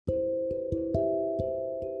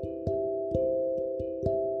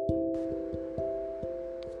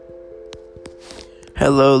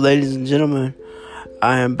Hello, ladies and gentlemen.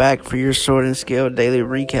 I am back for your Sword and Scale daily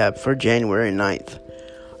recap for January 9th.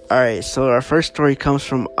 Alright, so our first story comes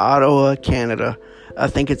from Ottawa, Canada. I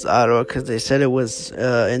think it's Ottawa because they said it was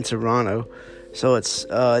in Toronto. So it's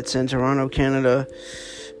in Toronto, Canada,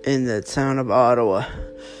 in the town of Ottawa.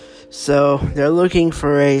 So they're looking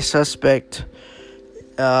for a suspect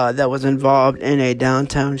that was involved in a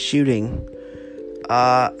downtown shooting.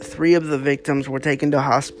 3 of the victims were taken to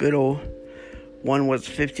hospital. One was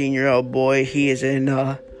a 15-year-old boy. He is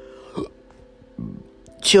in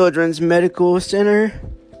Children's Medical Center,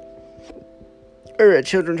 or a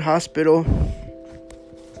children's hospital.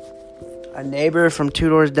 A neighbor from 2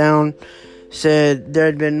 doors down said there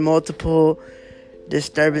had been multiple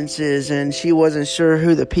disturbances and she wasn't sure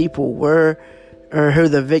who the people were or who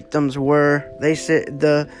the victims were. They said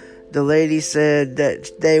the lady said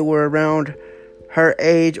that they were around her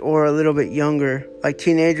age or a little bit younger, like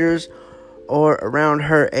teenagers or around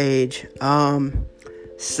her age.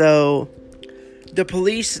 So the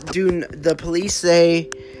police say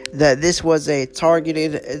that this was a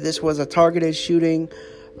targeted shooting.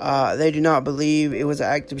 They do not believe it was an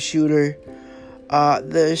active shooter.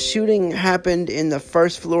 The shooting happened in the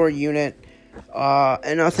first floor unit,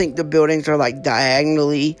 and I think the buildings are like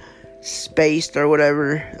diagonally spaced or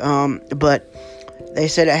whatever. But they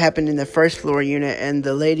said it happened in the first floor unit, and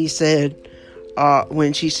the lady said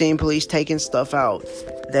when she seen police taking stuff out,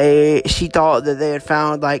 she thought that they had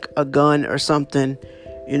found like a gun or something,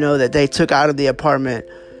 that they took out of the apartment.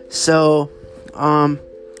 So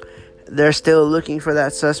they're still looking for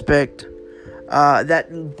that suspect.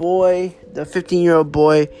 That boy, the 15-year-old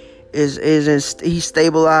boy, he's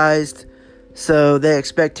stabilized, so they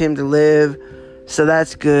expect him to live. So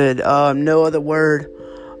that's good. No other word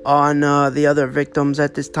on the other victims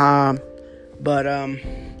at this time, but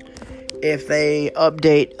if they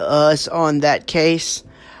update us on that case,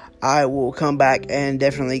 I will come back and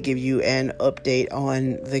definitely give you an update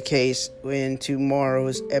on the case in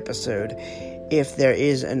tomorrow's episode, if there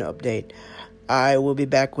is an update. I will be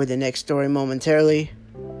back with the next story momentarily.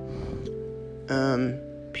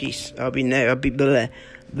 Peace. I'll be bleh.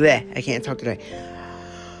 I can't talk today.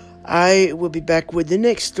 I will be back with the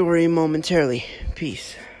next story momentarily.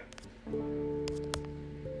 Peace.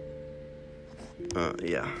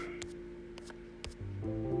 Yeah.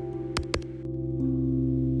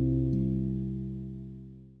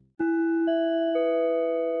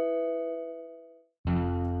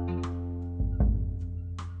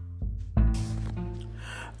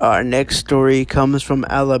 Our next story comes from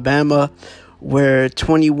Alabama, where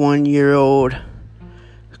 21-year-old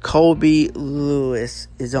Colby Lewis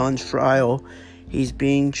is on trial. He's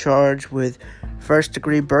being charged with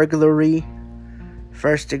first-degree burglary,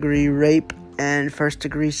 first-degree rape, and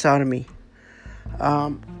first-degree sodomy.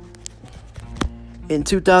 In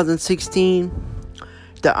 2016,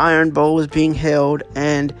 the Iron Bowl was being held,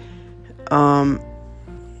 and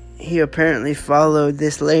he apparently followed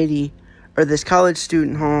this lady, or this college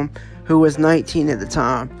student, home, who was 19 at the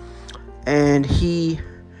time. And the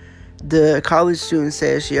college student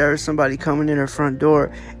said she heard somebody coming in her front door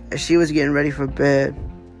as she was getting ready for bed.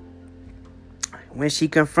 When she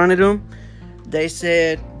confronted him, they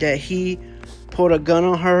said that he pulled a gun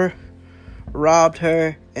on her, robbed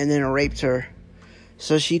her, and then raped her.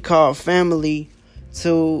 So she called family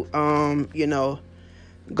to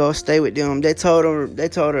go stay with them. They told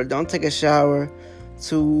her don't take a shower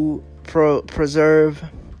to preserve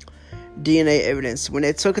DNA evidence. When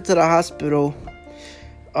they took her to the hospital,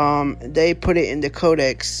 they put it in the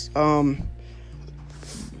codex.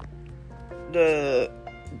 The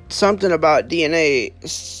something about DNA.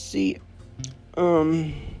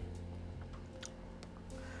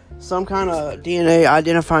 Some kind of DNA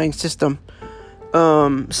identifying system.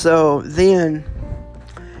 So then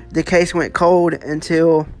the case went cold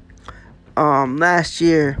until last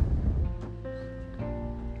year.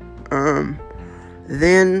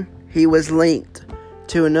 Then he was linked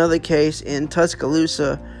to another case in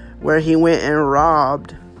Tuscaloosa where he went and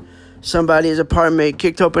robbed somebody's apartment,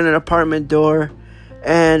 kicked open an apartment door,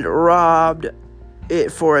 and robbed it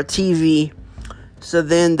for a TV. So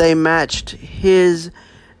then they matched his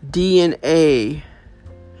DNA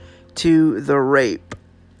to the rape.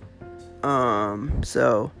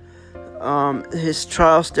 His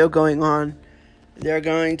trial's still going on. They're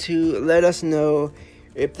going to let us know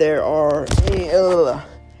if there are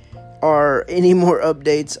any more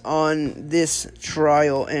updates on this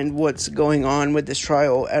trial and what's going on with this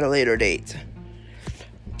trial at a later date.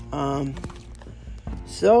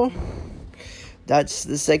 So that's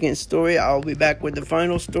the second story. I'll be back with the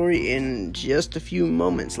final story in just a few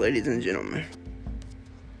moments, ladies and gentlemen.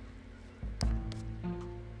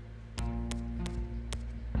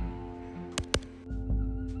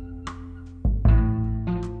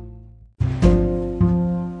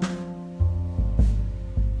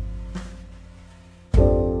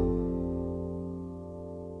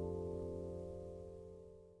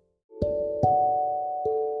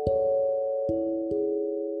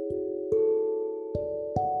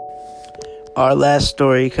 Our last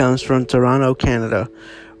story comes from Toronto, Canada,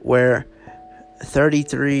 where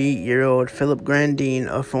 33-year-old Philip Grandin,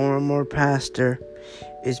 a former pastor,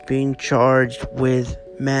 is being charged with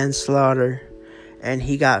manslaughter, and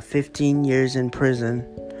he got 15 years in prison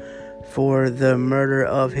for the murder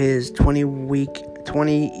of his 20-week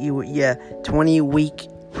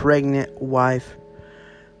pregnant wife.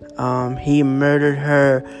 He murdered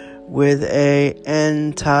her with a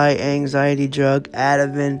anti-anxiety drug,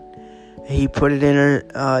 Ativan. He put it in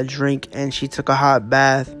her drink, and she took a hot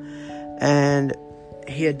bath. And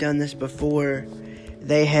he had done this before.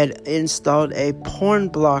 They had installed a porn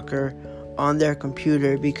blocker on their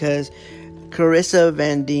computer because Carissa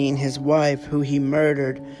Van Deen, his wife, who he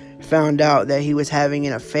murdered, found out that he was having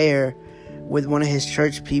an affair with one of his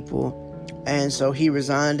church people. And so he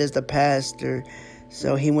resigned as the pastor.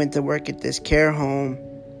 So he went to work at this care home.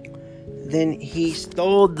 Then he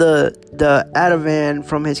stole the Ativan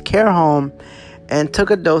from his care home and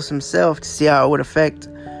took a dose himself to see how it would affect,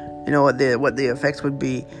 what the effects would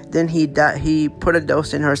be. Then he put a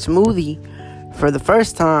dose in her smoothie for the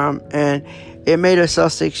first time, and it made her so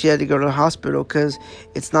sick she had to go to the hospital because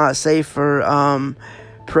it's not safe for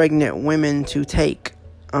pregnant women to take.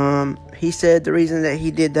 He said the reason that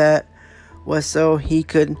he did that was so he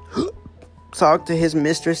could talk to his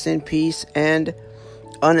mistress in peace and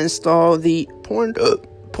uninstall the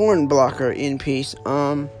porn blocker in peace.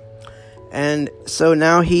 And so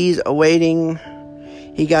now he's awaiting.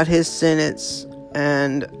 He got his sentence,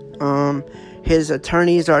 and his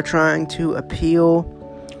attorneys are trying to appeal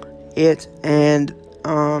it, and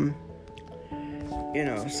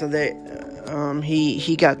so they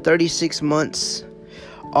he got 36 months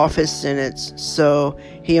off his sentence, so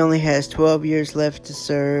he only has 12 years left to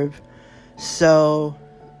serve. So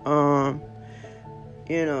and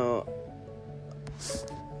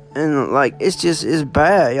it's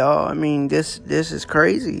bad, y'all. I mean, this is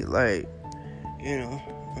crazy,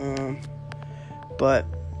 but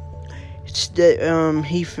it's that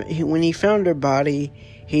he when he found her body,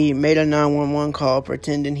 he made a 911 call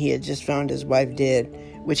pretending he had just found his wife dead,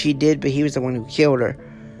 which he did, but he was the one who killed her.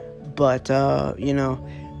 But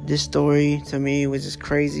this story to me was just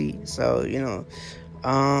crazy. So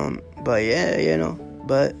but yeah,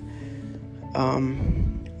 but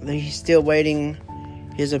he's still waiting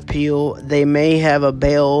his appeal. They may have a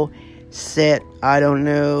bail set. I don't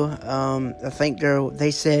know. I think they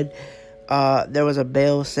said there was a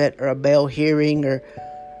bail set or a bail hearing or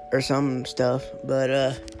some stuff.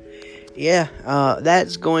 But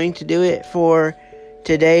that's going to do it for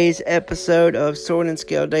today's episode of Sword and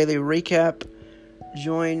Scale Daily Recap.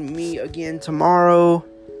 Join me again tomorrow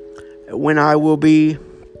when I will be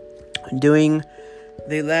doing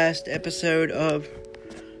the last episode of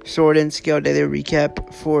Sword and Scale Daily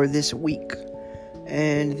Recap for this week.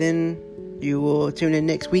 And then you will tune in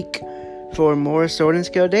next week for more Sword and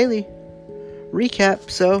Scale Daily Recap.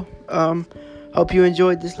 So, hope you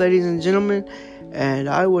enjoyed this, ladies and gentlemen. And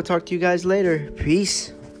I will talk to you guys later.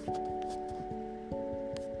 Peace.